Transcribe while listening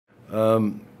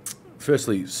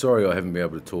Firstly, sorry I haven't been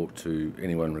able to talk to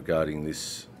anyone regarding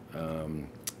this,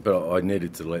 but I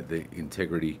needed to let the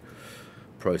integrity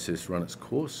process run its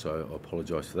course, so I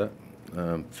apologise for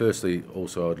that. Firstly,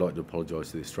 also I'd like to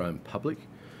apologise to the Australian public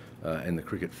and the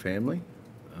cricket family.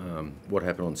 What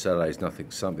happened on Saturday is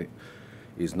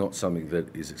not something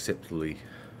that is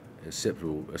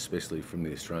acceptable, especially from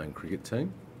the Australian cricket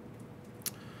team.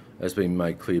 As been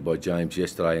made clear by James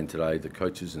yesterday and today, the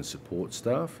coaches and support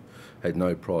staff had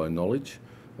no prior knowledge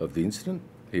of the incident.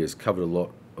 He has covered a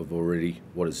lot of already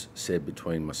what is said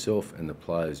between myself and the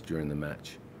players during the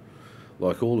match.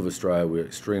 Like all of Australia, we're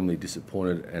extremely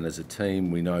disappointed, and as a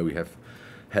team we know we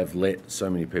have let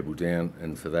so many people down,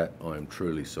 and for that I am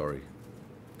truly sorry.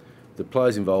 The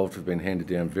players involved have been handed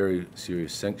down very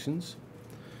serious sanctions,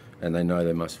 and they know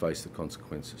they must face the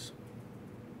consequences.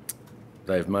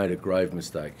 They have made a grave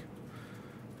mistake,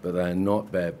 but they are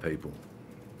not bad people.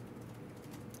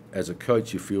 As a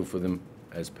coach, you feel for them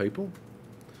as people.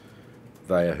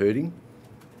 They are hurting,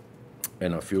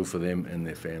 and I feel for them and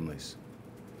their families.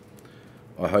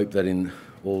 I hope that in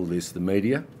all this, the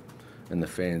media and the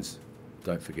fans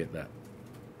don't forget that.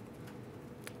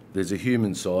 There's a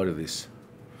human side of this.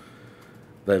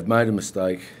 They've made a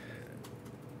mistake,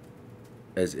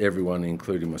 as everyone,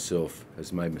 including myself,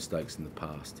 has made mistakes in the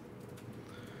past.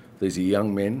 These are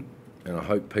young men, and I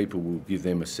hope people will give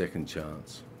them a second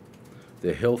chance.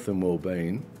 Their health and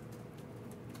well-being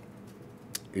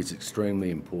is extremely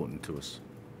important to us.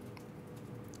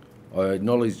 I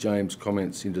acknowledge James'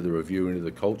 comments into the review into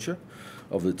the culture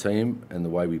of the team and the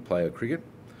way we play our cricket,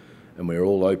 and we're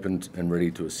all open and ready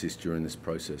to assist during this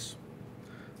process.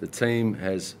 The team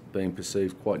has been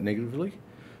perceived quite negatively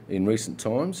in recent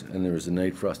times, and there is a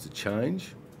need for us to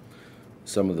change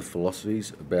some of the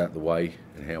philosophies about the way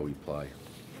and how we play.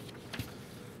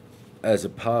 As a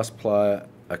past player,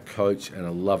 a coach and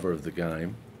a lover of the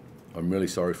game, I'm really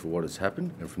sorry for what has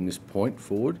happened, and from this point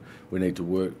forward we need to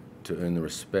work to earn the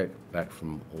respect back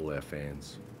from all our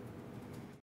fans.